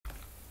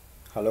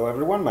Hello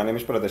everyone, my name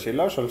is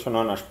Protesilaos, also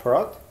known as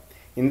Prot.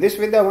 In this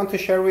video I want to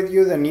share with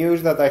you the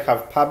news that I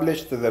have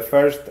published the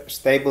first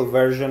stable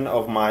version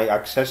of my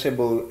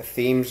accessible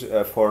themes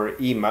for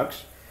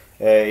Emacs.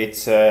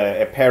 It's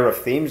a pair of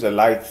themes, a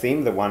light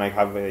theme, the one I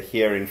have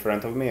here in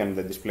front of me on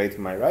the display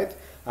to my right,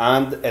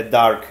 and a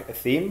dark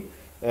theme.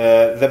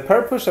 The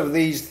purpose of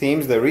these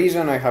themes, the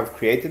reason I have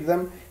created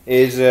them,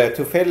 is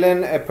to fill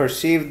in a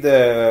perceived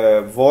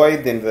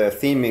void in the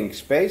theming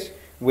space,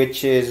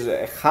 which is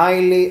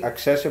highly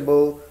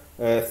accessible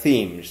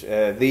themes.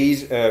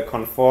 These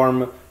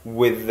conform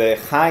with the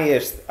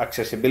highest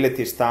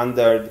accessibility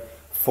standard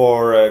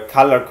for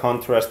color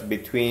contrast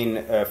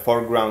between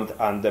foreground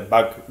and the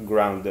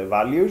background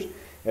values.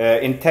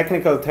 In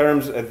technical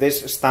terms,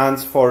 this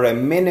stands for a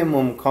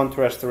minimum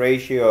contrast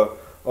ratio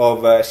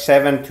of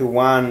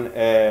 7:1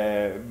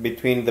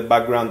 between the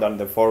background and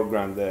the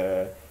foreground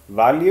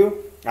value,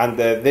 and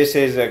this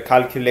is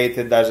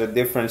calculated as a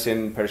difference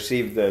in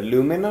perceived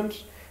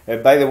luminance.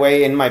 By the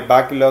way, in my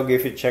backlog,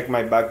 if you check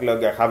my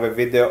backlog, I have a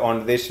video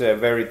on this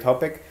very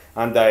topic,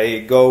 and I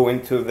go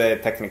into the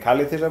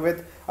technicalities of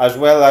it, as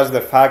well as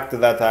the fact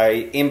that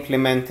I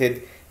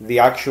implemented the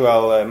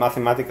actual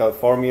mathematical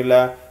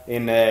formula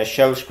in a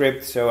shell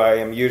script, so I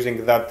am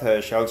using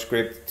that shell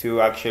script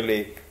to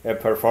actually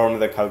perform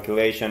the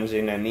calculations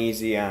in an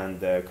easy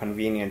and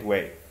convenient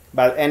way.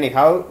 But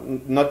anyhow,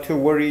 not to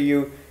worry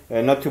you,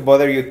 not to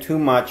bother you too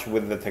much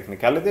with the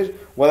technicalities,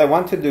 what I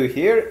want to do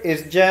here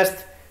is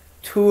just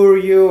tour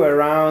you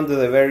around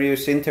the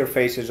various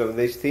interfaces of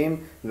this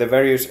theme, the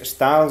various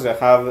styles. I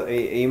have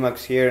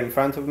Emacs here in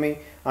front of me,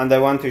 and I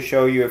want to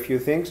show you a few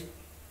things.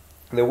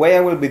 The way I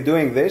will be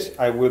doing this,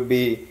 I will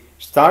be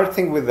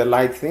starting with the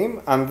light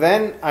theme, and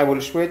then I will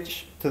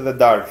switch to the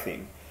dark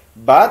theme.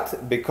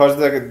 But because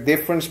the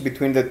difference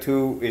between the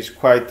two is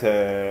quite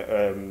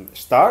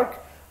stark,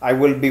 I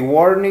will be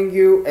warning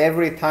you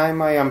every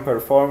time I am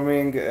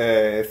performing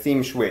a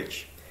theme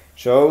switch,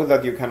 so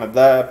that you can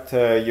adapt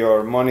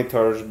your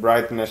monitor's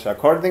brightness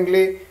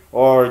accordingly,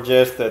 or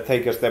just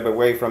take a step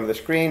away from the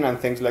screen and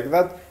things like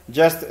that,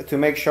 just to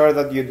make sure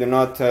that you do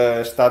not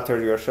stutter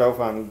yourself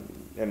and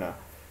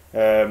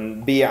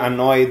be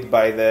annoyed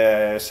by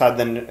the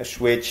sudden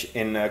switch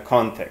in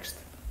context.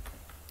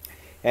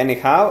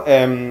 Anyhow,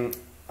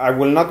 I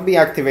will not be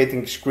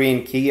activating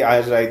screen key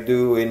as I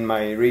do in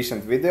my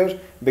recent videos,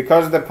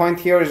 because the point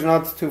here is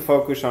not to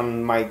focus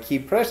on my key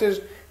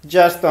presses,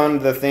 just on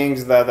the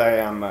things that I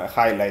am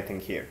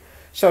highlighting here.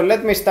 So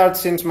let me start,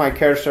 since my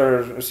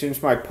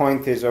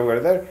point is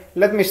over there,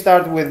 let me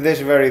start with this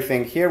very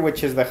thing here,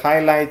 which is the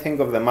highlighting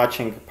of the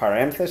matching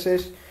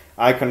parenthesis.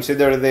 I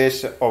consider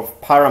this of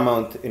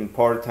paramount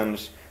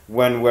importance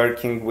when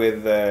working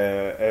with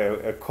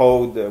a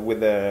code,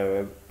 with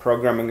a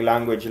programming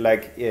language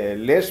like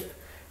Lisp,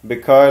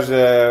 because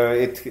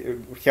it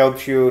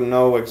helps you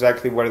know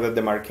exactly where the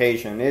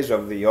demarcation is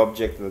of the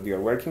object that you're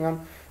working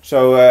on.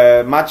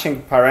 So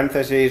matching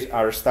parentheses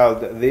are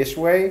styled this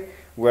way,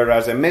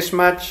 whereas a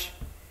mismatch,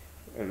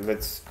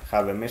 let's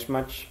have a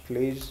mismatch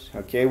please,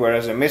 okay,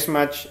 whereas a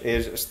mismatch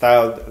is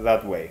styled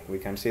that way. We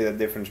can see the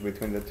difference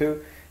between the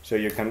two, so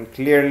you can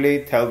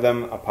clearly tell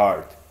them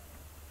apart.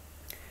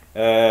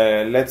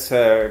 Let's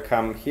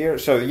come here.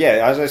 So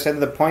yeah, as I said,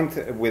 the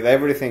point with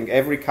everything,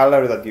 every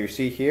color that you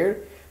see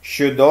here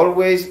should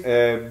always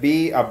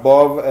be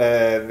above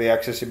the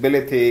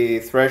accessibility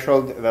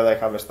threshold that I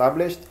have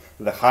established,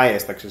 the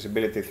highest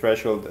accessibility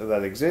threshold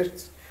that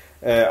exists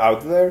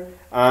out there,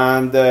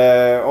 and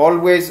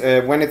always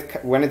when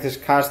it is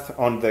cast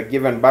on the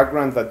given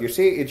background that you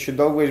see, it should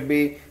always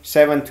be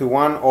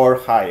 7:1 or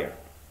higher.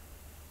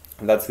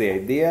 That's the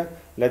idea.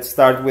 Let's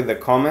start with the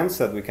comments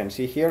that we can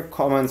see here.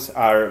 Comments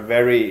are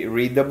very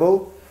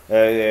readable.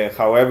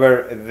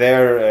 However,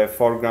 their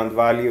foreground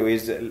value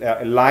is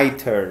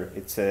lighter.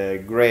 It's a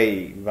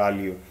gray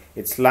value.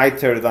 It's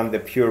lighter than the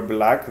pure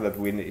black that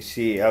we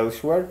see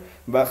elsewhere.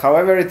 But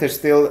however, it is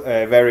still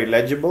very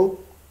legible.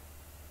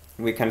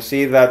 We can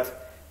see that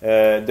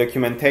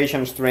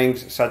documentation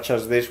strings such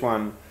as this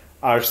one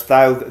are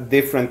styled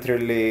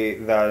differently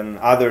than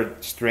other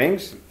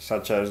strings,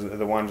 such as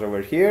the ones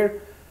over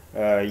here.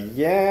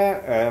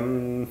 Yeah.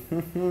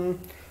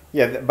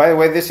 By the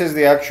way, this is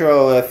the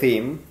actual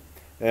theme.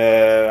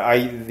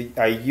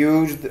 I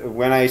used,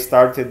 when I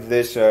started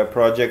this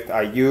project,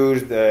 I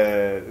used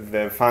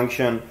the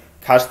function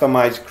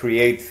customize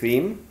create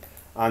theme,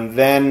 and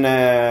then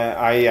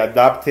I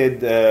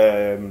adapted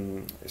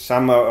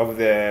some of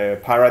the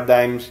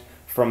paradigms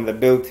from the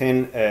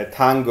built-in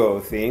Tango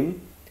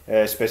theme,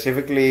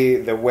 specifically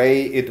the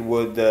way it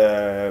would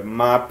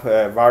map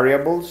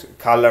variables,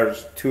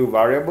 colors to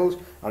variables,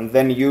 and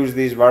then use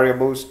these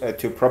variables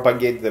to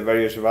propagate the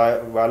various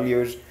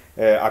values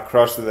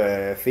across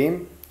the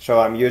theme. So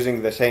I'm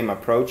using the same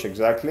approach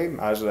exactly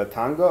as the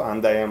Tango,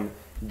 and I am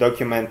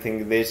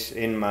documenting this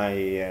in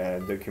my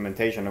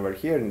documentation over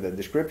here in the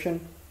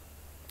description.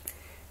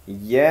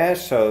 Yeah,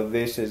 so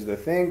this is the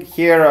thing.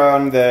 Here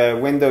on the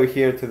window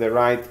here to the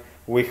right,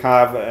 we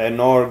have an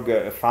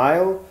org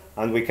file,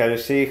 and we can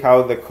see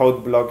how the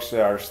code blocks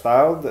are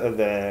styled.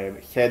 The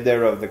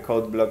header of the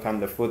code block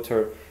and the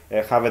footer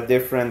have a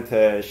different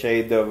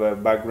shade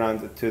of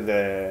background to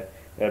the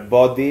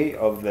body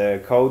of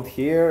the code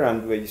here,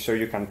 and so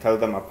you can tell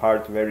them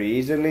apart very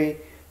easily.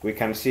 We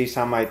can see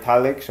some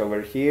italics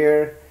over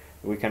here.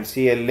 We can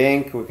see a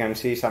link. We can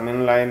see some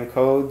inline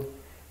code.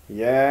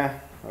 Yeah,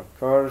 of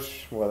course.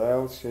 What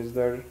else is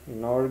there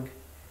in org?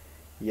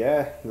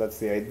 Yeah, that's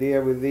the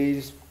idea with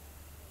these.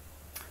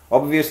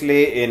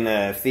 Obviously, in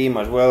a theme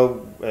as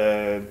well,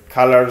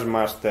 colors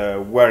must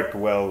work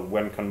well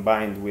when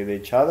combined with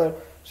each other.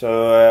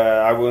 So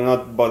I will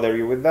not bother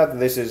you with that.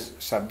 This is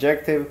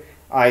subjective.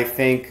 I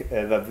think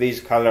that these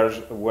colors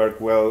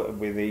work well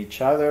with each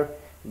other,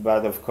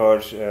 but of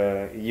course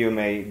you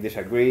may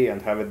disagree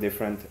and have a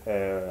different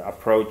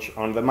approach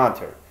on the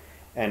matter.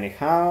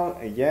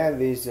 Anyhow, yeah,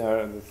 these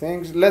are the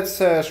things.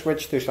 Let's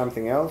switch to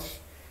something else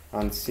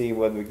and see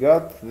what we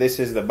got. This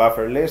is the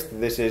buffer list.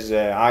 This is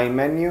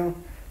iMenu.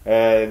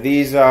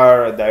 These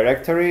are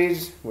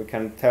directories. We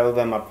can tell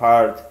them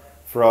apart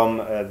from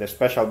the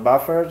special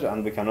buffers,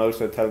 and we can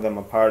also tell them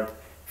apart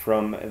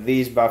from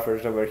these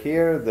buffers over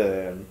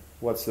here.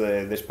 What's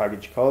this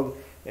package called?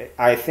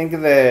 I think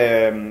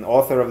the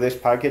author of this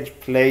package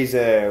plays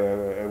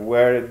a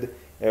word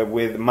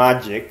with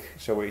magic,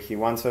 so he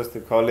wants us to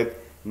call it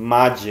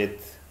magit,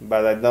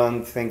 but I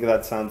don't think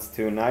that sounds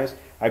too nice.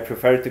 I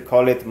prefer to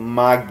call it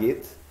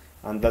magit,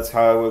 and that's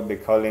how I will be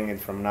calling it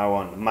from now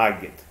on,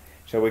 magit.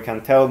 So we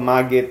can tell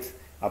magit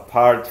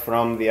apart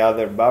from the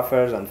other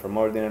buffers and from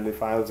ordinary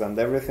files and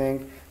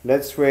everything.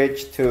 Let's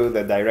switch to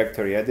the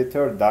directory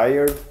editor,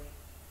 dir.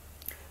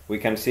 We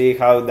can see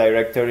how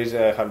directories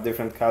have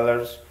different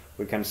colors.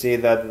 We can see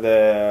that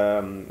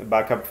the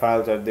backup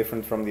files are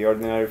different from the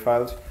ordinary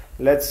files.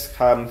 Let's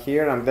come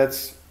here and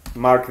let's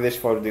mark this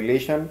for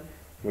deletion.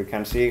 We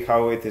can see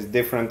how it is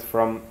different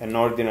from an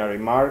ordinary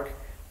mark.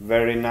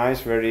 Very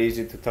nice, very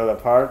easy to tell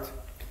apart.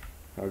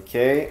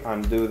 Okay,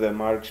 undo the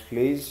marks,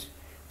 please.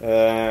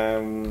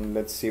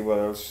 Let's see what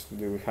else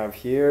do we have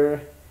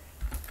here.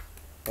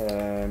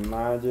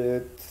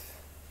 Magit.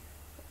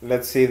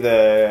 Let's see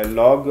the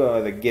log,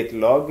 the git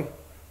log.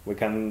 We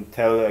can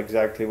tell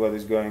exactly what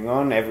is going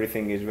on.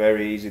 Everything is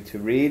very easy to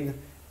read.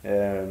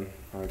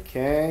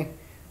 Okay.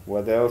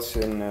 What else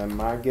in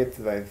Magit?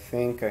 I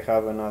think I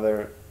have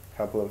another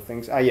couple of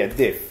things. Yeah,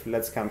 diff.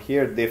 Let's come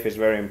here. Diff is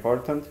very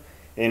important.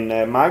 In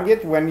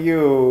Magit, when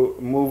you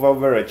move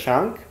over a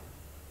chunk,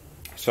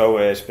 so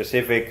a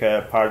specific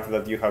part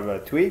that you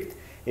have tweaked,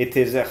 it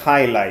is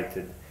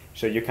highlighted.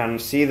 So you can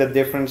see the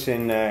difference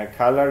in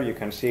color. You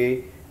can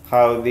see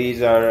how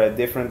these are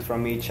different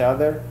from each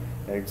other.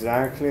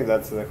 Exactly,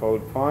 that's the whole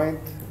point.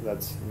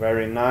 That's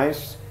very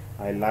nice.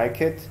 I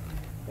like it.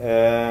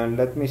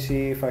 Let me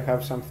see if I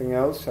have something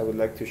else I would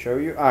like to show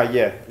you.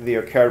 Yeah, the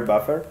occur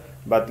buffer.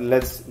 But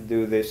let's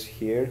do this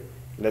here.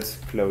 Let's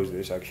close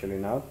this actually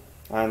now.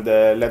 And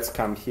let's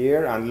come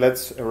here and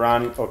let's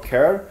run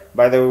occur.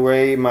 By the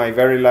way, my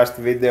very last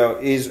video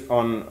is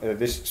on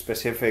this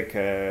specific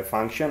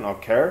function,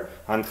 occur,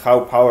 and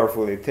how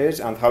powerful it is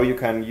and how you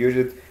can use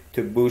it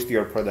to boost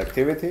your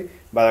productivity,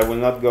 but I will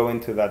not go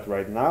into that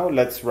right now.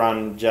 Let's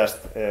run just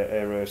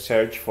a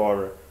search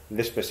for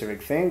this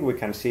specific thing. We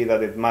can see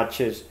that it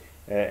matches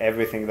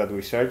everything that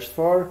we searched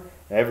for.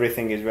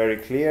 Everything is very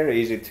clear,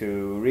 easy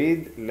to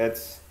read.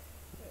 Let's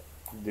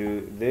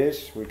do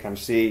this. We can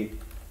see,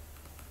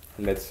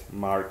 let's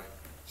mark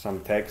some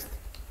text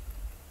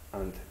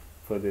and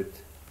put it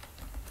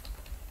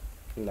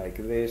like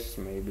this.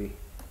 Maybe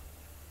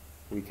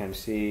we can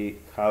see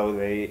how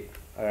they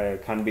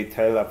can be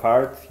told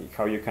apart,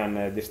 how you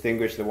can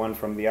distinguish the one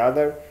from the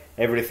other.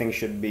 Everything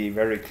should be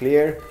very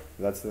clear.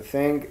 That's the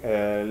thing.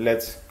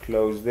 Let's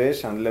close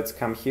this and let's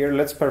come here.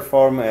 Let's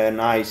perform an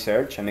I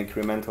search, an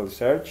incremental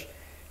search.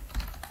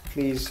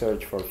 Please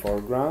search for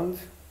foreground.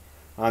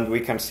 And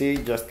we can see,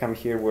 just come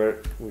here where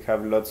we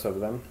have lots of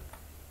them.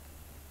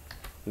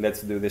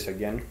 Let's do this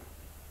again.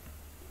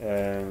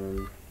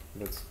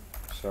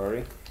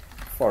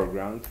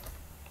 Foreground.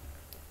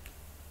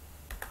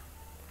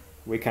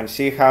 We can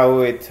see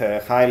how it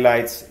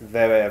highlights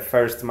the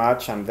first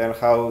match and then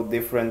how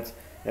different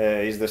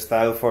is the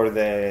style for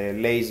the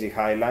lazy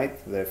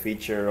highlight, the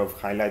feature of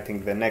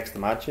highlighting the next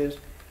matches.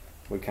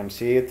 We can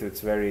see it,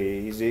 it's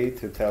very easy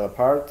to tell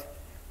apart.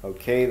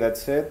 Okay,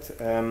 that's it.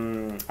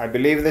 I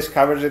believe this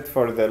covers it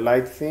for the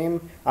light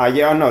theme.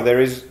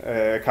 There is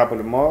a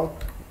couple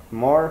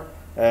more.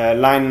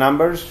 Line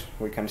numbers,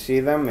 we can see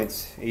them.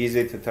 It's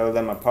easy to tell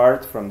them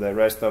apart from the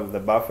rest of the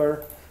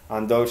buffer.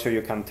 And also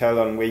you can tell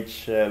on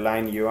which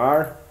line you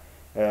are.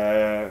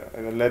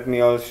 Let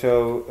me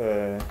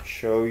also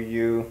show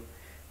you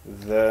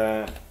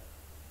the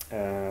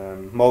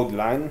mode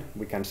line.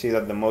 We can see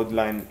that the mode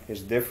line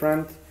is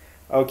different.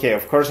 Okay,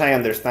 of course I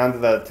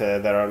understand that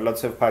there are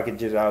lots of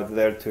packages out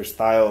there to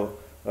style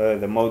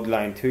the mode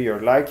line to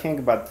your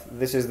liking, but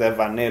this is the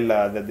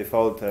vanilla, the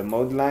default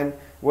mode line,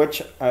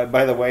 which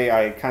by the way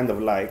I kind of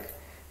like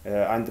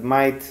and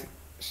might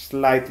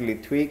slightly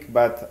tweak,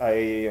 but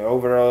I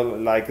overall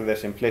like the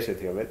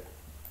simplicity of it.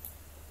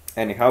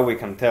 Anyhow, we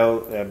can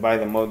tell by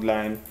the mode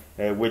line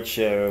which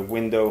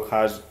window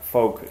has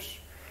focus.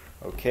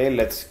 Okay,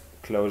 let's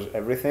close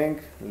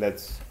everything.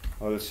 Let's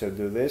also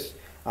do this.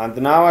 And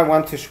now I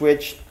want to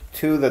switch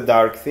to the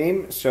dark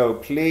theme, so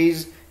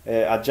please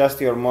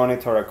adjust your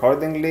monitor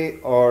accordingly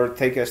or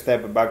take a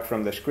step back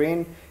from the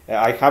screen.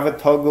 I have a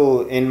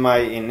toggle in my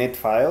init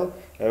file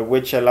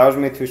which allows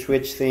me to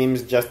switch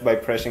themes just by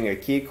pressing a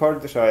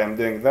keycord, so I am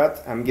doing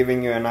that. I'm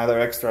giving you another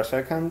extra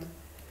second.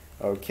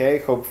 Okay,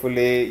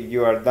 hopefully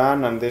you are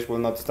done and this will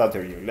not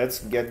stutter you. Let's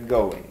get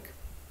going.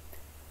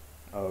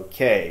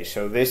 Okay,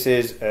 so this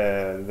is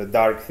the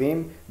dark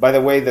theme. By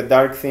the way, the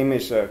dark theme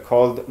is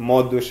called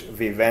modus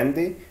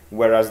vivendi,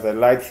 whereas the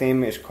light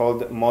theme is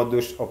called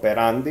modus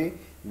operandi.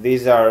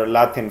 These are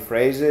Latin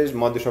phrases.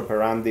 Modus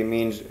operandi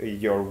means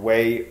your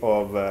way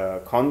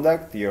of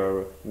conduct,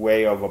 your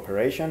way of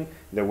operation,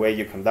 the way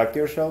you conduct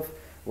yourself,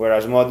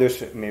 whereas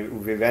modus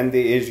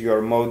vivendi is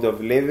your mode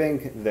of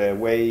living, the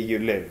way you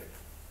live.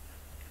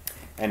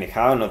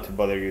 Anyhow, not to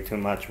bother you too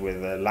much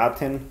with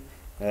Latin.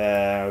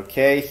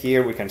 Okay,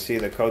 here we can see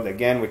the code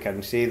again. We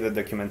can see the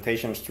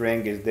documentation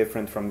string is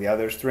different from the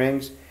other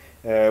strings.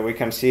 We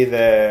can see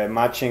the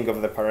matching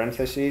of the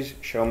parentheses.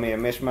 Show me a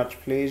mismatch,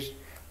 please.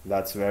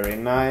 That's very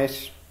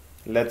nice.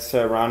 Let's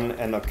run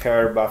an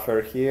occur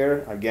buffer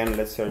here. Again,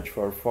 let's search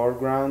for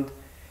foreground.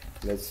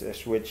 Let's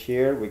switch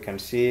here. We can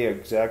see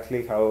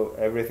exactly how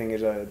everything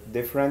is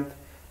different.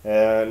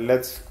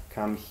 Let's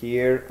come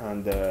here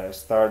and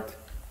start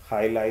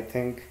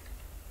highlighting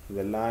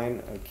the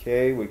line.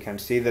 Okay, we can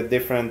see the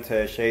different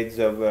shades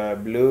of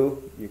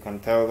blue. You can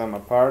tell them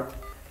apart.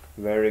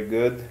 Very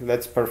good.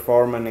 Let's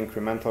perform an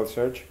incremental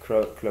search.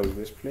 Close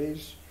this,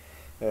 please.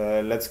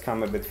 Let's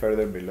come a bit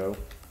further below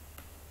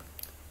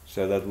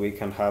so that we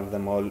can have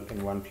them all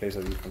in one place,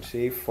 as you can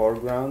see.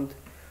 Foreground.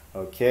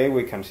 Okay,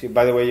 we can see,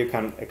 by the way, you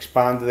can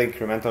expand the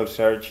incremental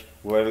search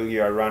while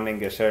you are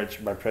running a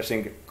search by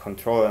pressing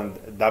Ctrl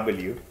and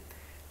W.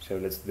 So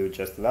let's do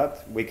just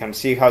that. We can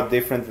see how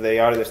different they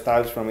are, the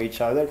styles from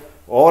each other.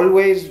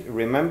 Always,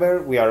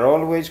 remember, we are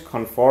always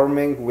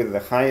conforming with the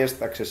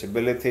highest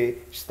accessibility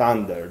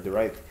standard,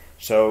 right?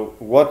 So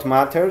what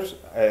matters,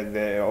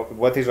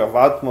 what is of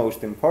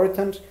utmost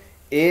importance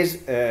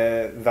is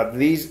that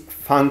these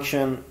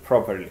function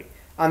properly.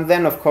 And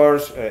then, of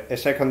course, a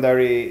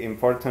secondary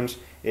importance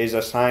is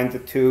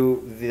assigned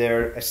to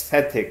their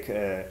aesthetic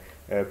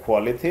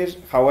qualities.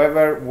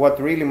 However,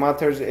 what really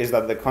matters is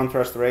that the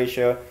contrast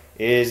ratio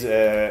is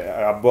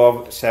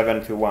above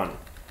 7:1.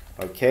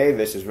 Okay,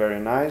 this is very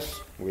nice.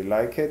 We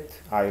like it.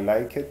 I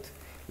like it.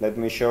 Let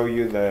me show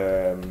you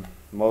the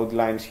mode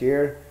lines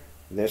here.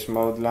 This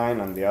mode line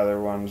and the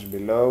other ones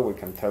below. We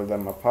can tell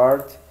them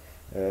apart.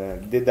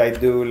 Did I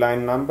do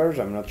line numbers?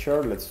 I'm not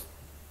sure. Let's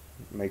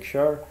make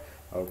sure.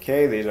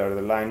 Okay, these are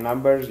the line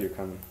numbers. You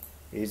can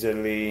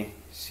easily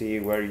see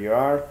where you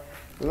are.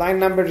 Line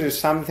numbers is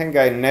something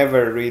I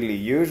never really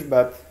use,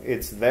 but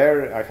it's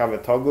there. I have a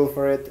toggle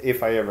for it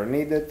if I ever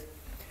need it.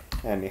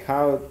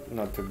 Anyhow,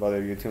 not to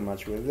bother you too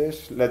much with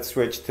this. Let's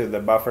switch to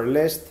the buffer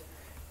list.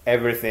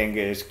 Everything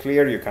is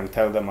clear. You can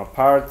tell them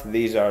apart.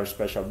 These are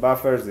special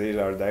buffers. These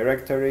are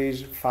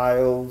directories,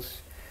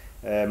 files,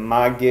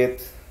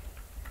 magit,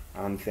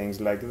 and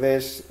things like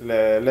this.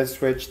 Let's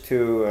switch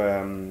to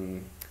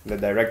the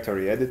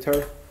directory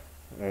editor.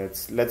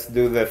 Let's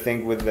do the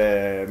thing with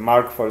the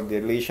mark for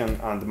deletion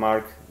and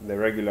mark, the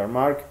regular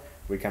mark.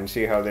 We can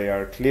see how they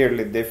are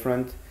clearly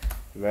different.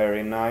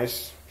 Very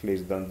nice.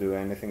 Please don't do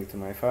anything to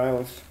my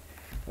files.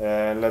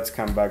 Let's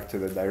come back to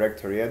the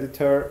directory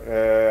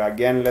editor.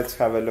 Again, let's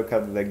have a look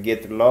at the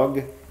git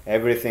log.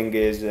 Everything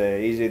is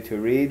easy to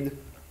read.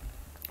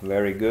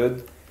 Very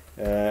good.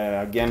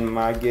 Again,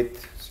 magit,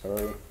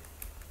 sorry.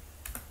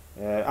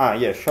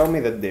 Yeah, show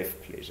me the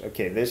diff, please.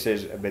 Okay, this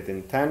is a bit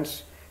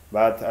intense,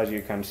 but as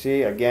you can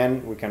see,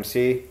 again, we can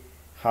see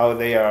how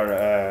they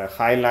are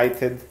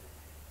highlighted.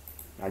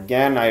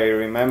 Again, I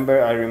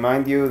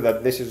remind you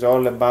that this is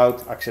all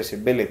about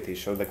accessibility,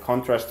 so the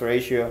contrast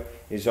ratio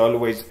is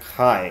always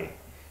high.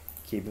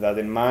 Keep that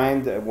in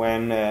mind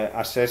when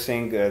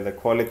assessing the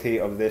quality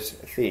of this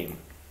theme.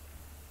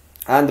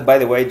 And by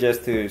the way,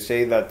 just to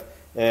say that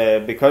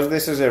because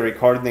this is a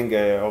recording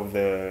of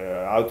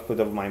the output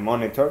of my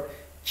monitor,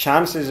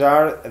 chances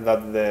are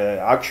that the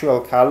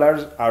actual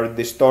colors are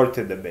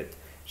distorted a bit.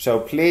 So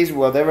please,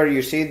 whatever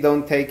you see,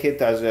 don't take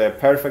it as a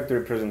perfect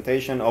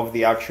representation of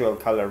the actual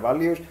color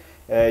values.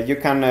 You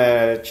can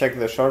check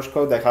the source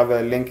code. I have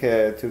a link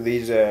to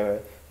these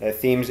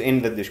themes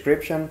in the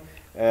description.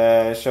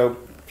 So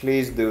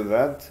please do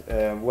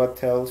that.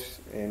 What else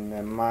in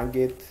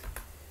Magit?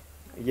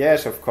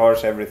 Yes, of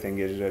course, everything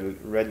is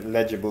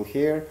legible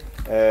here.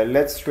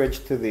 Let's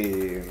switch to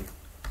the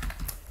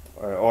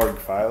org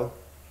file.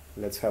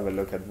 Let's have a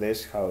look at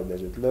this. How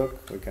does it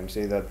look? We can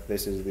see that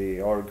this is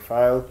the org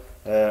file.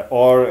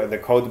 Or the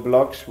code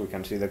blocks. We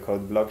can see the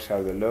code blocks,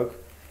 how they look.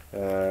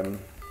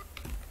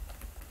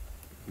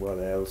 What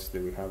else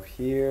do we have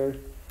here?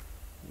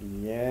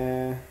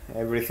 Yeah,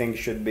 everything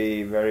should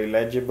be very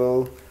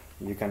legible.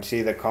 You can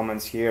see the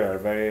comments here are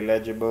very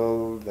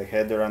legible, the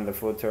header and the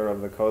footer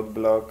of the code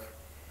block.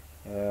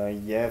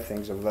 Yeah,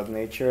 things of that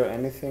nature.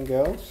 Anything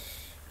else?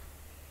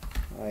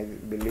 I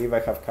believe I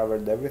have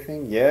covered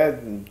everything. Yeah,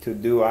 to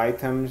do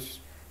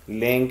items,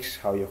 links,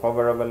 how you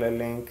hover over a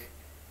link,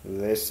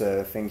 this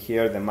thing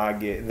here,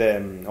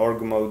 the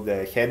org mode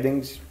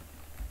headings.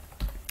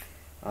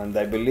 And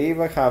I believe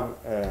I have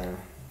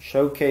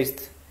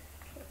showcased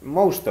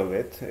most of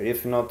it,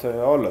 if not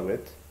all of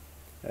it.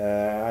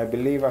 I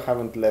believe I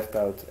haven't left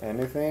out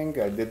anything.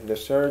 I did the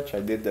search,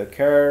 I did the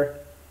care.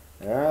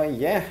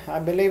 Yeah, I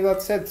believe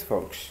that's it,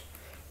 folks.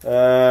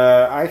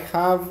 I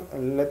have,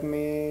 let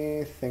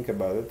me think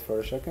about it for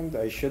a second.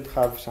 I should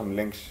have some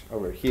links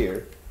over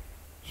here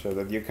so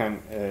that you can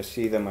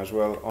see them as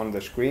well on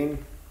the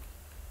screen.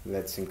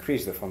 Let's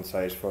increase the font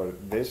size for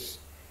this.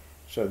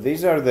 So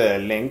these are the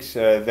links.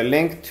 The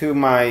link to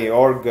my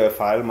org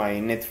file, my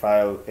init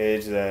file,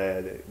 is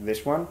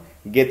this one,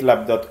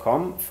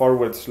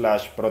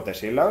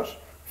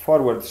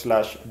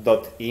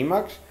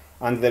 gitlab.com/protesilaus/.emacs,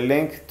 and the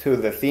link to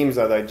the themes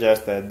that I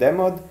just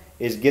demoed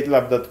is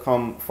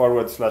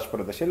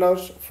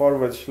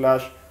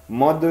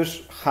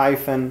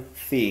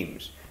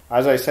gitlab.com/protesilaus/modus-themes.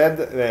 As I said,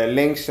 the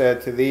links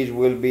to these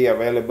will be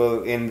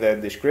available in the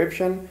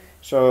description,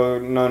 so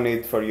no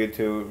need for you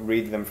to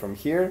read them from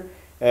here.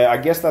 I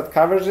guess that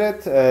covers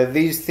it.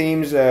 These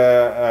themes,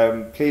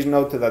 please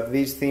note that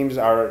these themes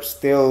are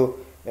still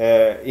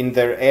in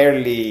their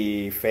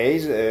early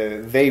phase.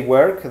 They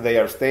work, they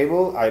are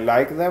stable, I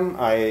like them,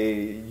 I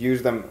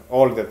use them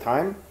all the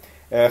time.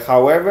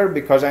 However,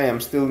 because I am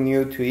still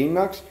new to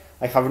Emacs,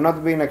 I have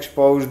not been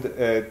exposed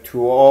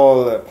to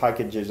all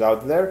packages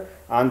out there,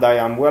 and I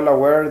am well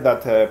aware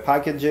that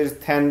packages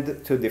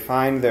tend to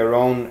define their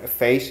own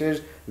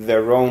faces,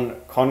 their own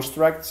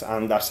constructs,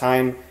 and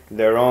assign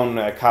their own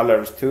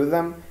colors to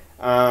them.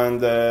 And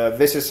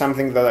this is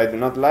something that I do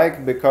not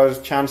like, because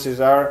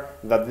chances are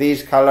that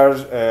these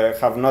colors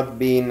have not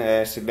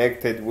been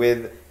selected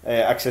with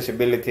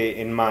accessibility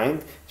in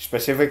mind,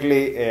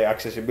 specifically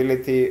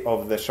accessibility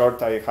of the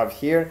sort I have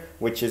here,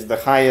 which is the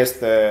highest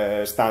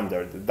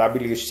standard.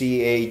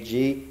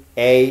 WCAG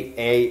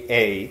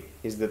AAA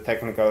is the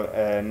technical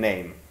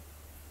name.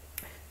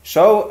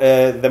 So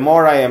the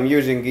more I am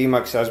using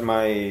Emacs as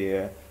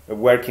my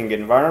working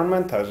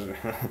environment, as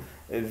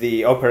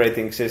the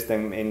operating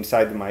system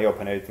inside my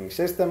operating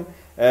system,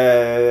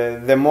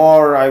 the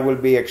more I will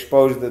be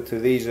exposed to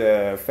these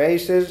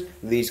faces,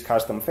 these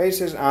custom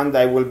faces, and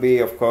I will be,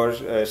 of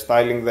course,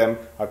 styling them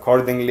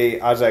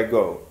accordingly as I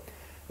go.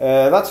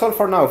 That's all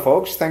for now,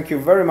 folks. Thank you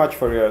very much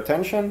for your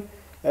attention.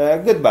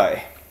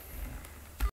 Goodbye.